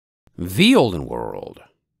The Olden World,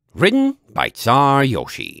 written by Czar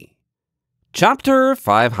Yoshi. Chapter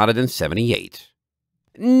 578.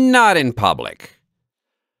 Not in Public.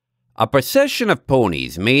 A procession of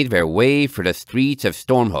ponies made their way through the streets of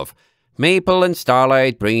Stormhoof, Maple and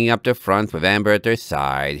Starlight bringing up the front with Amber at their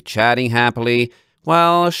side, chatting happily,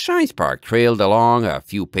 while Shinespark trailed along a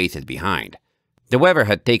few paces behind. The weather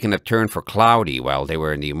had taken a turn for cloudy while they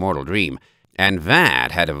were in the Immortal Dream, and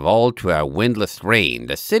that had evolved to a windless rain,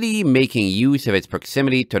 the city making use of its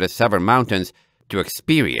proximity to the Southern Mountains to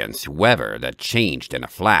experience weather that changed in a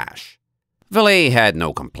flash. Valet had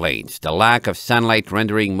no complaints, the lack of sunlight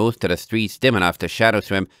rendering most of the streets dim enough to shadow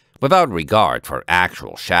swim without regard for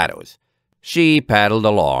actual shadows. She paddled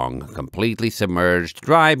along, completely submerged,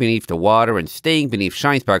 dry beneath the water and staying beneath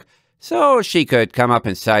Shinespark so she could come up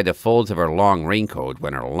inside the folds of her long raincoat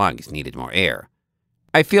when her lungs needed more air.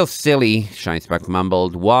 "I feel silly," Shinespark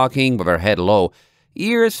mumbled, walking with her head low,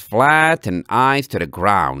 ears flat and eyes to the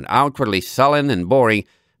ground, outwardly sullen and boring,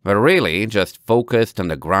 but really just focused on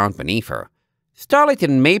the ground beneath her. "Starlight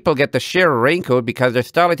and Maple get to share a raincoat because they're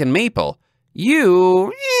Starlight and Maple.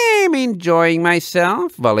 I'm enjoying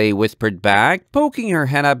myself," Valet whispered back, poking her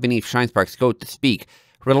head up beneath Shinespark's coat to speak,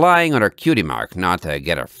 relying on her cutie mark not to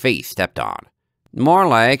get her face stepped on. "More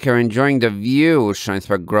like her enjoying the view,"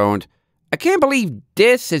 Shinespark groaned. "I can't believe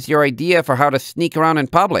this is your idea for how to sneak around in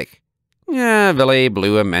public." Valet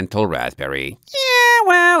blew a mental raspberry.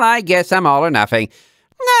 Well, I guess I'm all or nothing.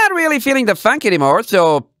 Not really feeling the funk anymore,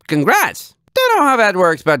 so congrats. Don't know how that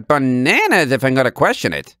works, but bananas if I'm gonna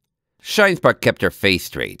question it." Shinespark kept her face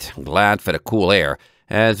straight, glad for the cool air,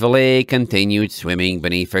 as Valet continued swimming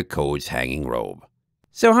beneath her coat's hanging robe.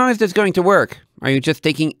 "So how is this going to work? Are you just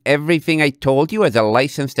taking everything I told you as a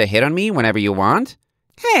license to hit on me whenever you want?"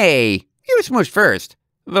 "Hey! You smush first."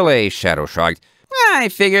 Valet shadow shrugged. "I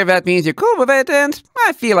figure that means you're cool with it, and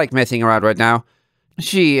I feel like messing around right now."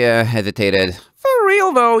 She hesitated. "For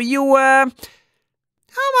real, though, how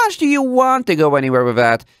much do you want to go anywhere with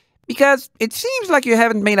that? Because it seems like you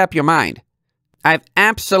haven't made up your mind." "I've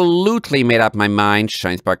absolutely made up my mind,"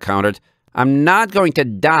 Shinespark countered. "I'm not going to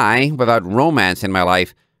die without romance in my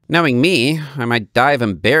life. Knowing me, I might die of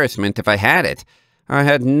embarrassment if I had it. I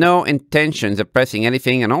had no intentions of pressing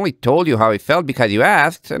anything and only told you how I felt because you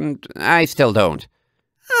asked, and I still don't."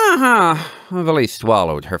 Valet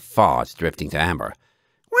swallowed, her thoughts drifting to Amber.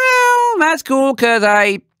 "Well, that's cool, 'cause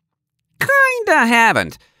I kinda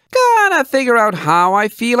haven't. Gotta figure out how I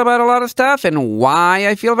feel about a lot of stuff and why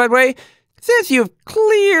I feel that way, since you've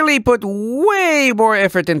clearly put way more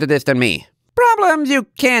effort into this than me. Problems you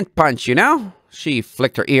can't punch, you know?" She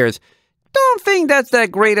flicked her ears. "Don't think that's the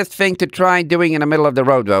greatest thing to try doing in the middle of the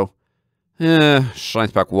road, though."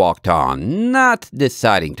 Shinespark walked on, not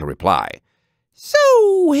deciding to reply.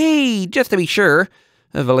 "So, hey, just to be sure,"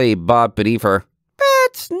 Valet bobbed beneath her,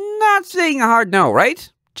 "that's not saying a hard no, right?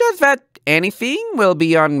 Just that anything will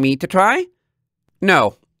be on me to try?"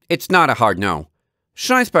 "No, it's not a hard no."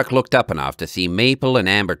 Shinespark looked up enough to see Maple and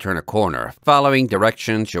Amber turn a corner, following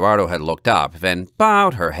direction Gerardo had looked up, then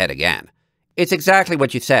bowed her head again. "It's exactly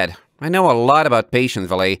what you said. I know a lot about patience,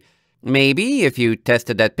 Valet. Maybe if you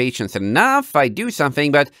tested that patience enough, I'd do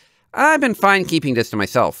something, but I've been fine keeping this to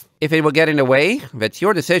myself. If it will get in the way, that's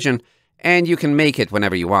your decision, and you can make it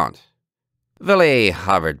whenever you want." Valet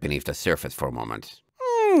hovered beneath the surface for a moment.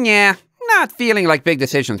 Yeah, not feeling like big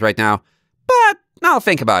decisions right now, but I'll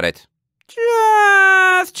think about it.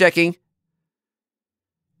 Just checking."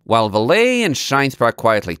 While Valet and Shinespark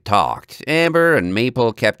quietly talked, Amber and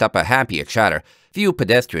Maple kept up a happy chatter, few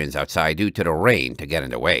pedestrians outside due to the rain to get in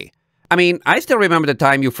the way. "I mean, I still remember the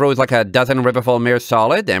time you froze like a dozen Riverfall mares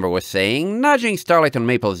solid," Amber was saying, nudging Starlight on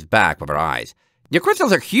Maple's back with her eyes. "Your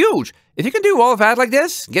crystals are huge. If you can do all of that like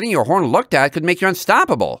this, getting your horn looked at could make you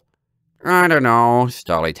unstoppable." "I don't know,"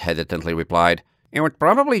 Starlight hesitantly replied. "It would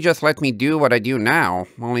probably just let me do what I do now,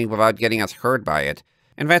 only without getting us hurt by it.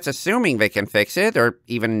 And that's assuming they can fix it or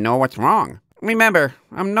even know what's wrong. Remember,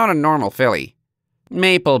 I'm not a normal filly."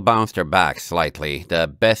 Maple bounced her back slightly, the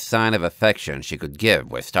best sign of affection she could give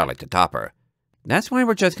with Starlight to top her. "That's why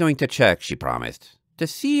we're just going to check," she promised, "to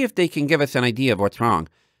see if they can give us an idea of what's wrong.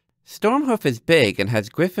 Stormhoof is big and has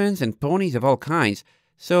griffins and ponies of all kinds,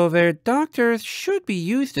 so their doctors should be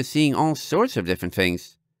used to seeing all sorts of different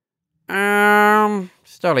things."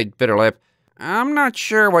 Starlight bit her lip. "I'm not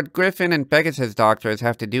sure what Griffin and Pegasus doctors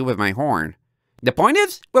have to do with my horn." "The point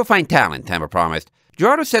is, we'll find talent," Amber promised.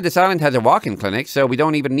 "Gerardo said this island has a walk-in clinic, so we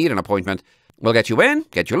don't even need an appointment. We'll get you in,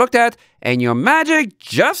 get you looked at, and your magic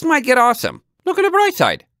just might get awesome. Look at the bright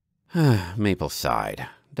side." Maple sighed.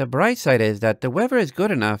 "The bright side is that the weather is good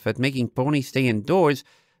enough at making ponies stay indoors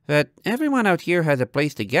But everyone out here has a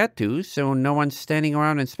place to get to, so no one's standing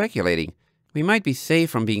around and speculating. We might be safe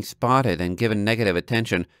from being spotted and given negative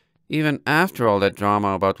attention, even after all that drama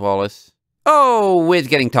about Wallace. Oh, it's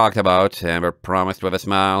getting talked about, Amber promised with a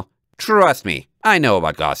smile. Trust me, I know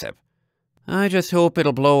about gossip. I just hope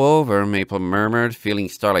it'll blow over, Maple murmured, feeling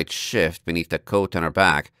Starlight shift beneath the coat on her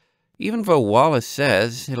back. Even though Wallace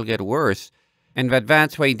says it'll get worse, and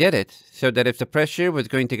that's why he did it, so that if the pressure was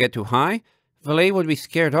going to get too high, Valet would be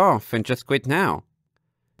scared off and just quit now.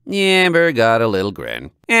 Amber got a little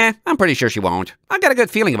grin. I'm pretty sure she won't. I got a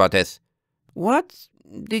good feeling about this. What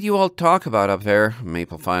did you all talk about up there?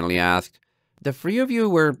 Maple finally asked. The three of you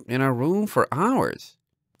were in a room for hours.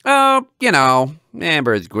 Oh, you know,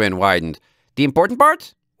 Amber's grin widened. The important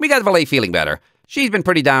part? We got Valet feeling better. She's been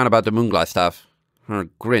pretty down about the Moonglass stuff. Her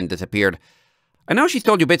grin disappeared. I know she's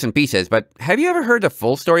told you bits and pieces, but have you ever heard the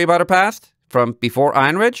full story about her past? From before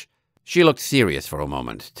Iron Ridge? She looked serious for a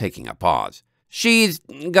moment, taking a pause. She's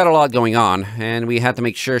got a lot going on, and we had to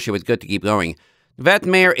make sure she was good to keep going. That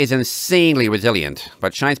mare is insanely resilient,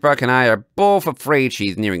 but Shinespark and I are both afraid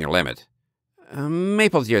she's nearing her limit.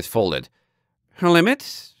 Maple's ears folded. Her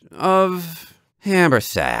limit? Of... Amber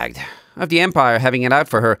sagged. Of the Empire having it out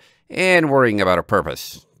for her and worrying about her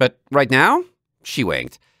purpose. But right now, she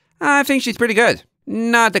winked. I think she's pretty good.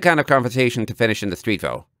 Not the kind of conversation to finish in the street,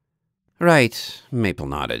 though. Right, Maple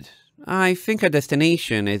nodded. I think our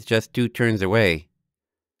destination is just 2 turns away.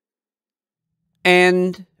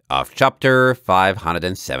 End of chapter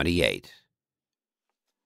 578.